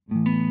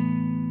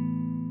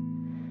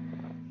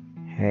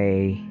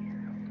Hey,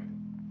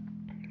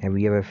 have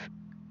you ever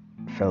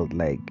felt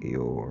like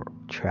you're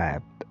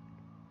trapped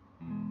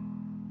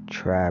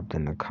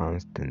in a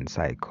constant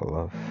cycle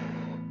of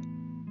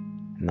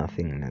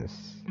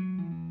nothingness?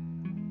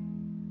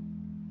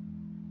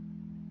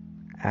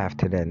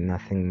 After that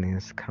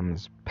nothingness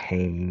comes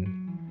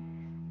pain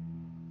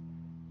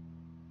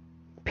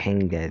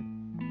that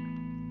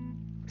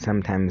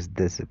sometimes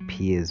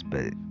disappears,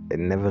 but it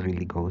never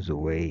really goes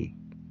away.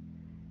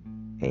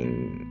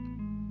 And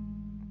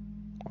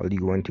all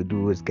you want to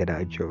do is get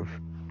out your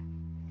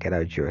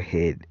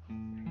head.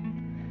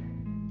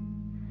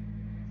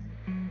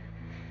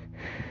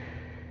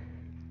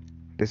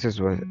 This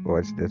is what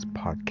this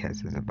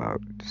podcast is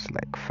about. Just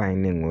like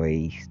finding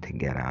ways to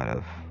get out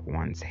of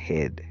one's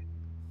head.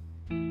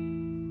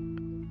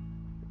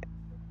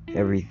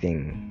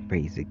 Everything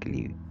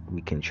basically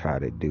we can try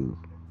to do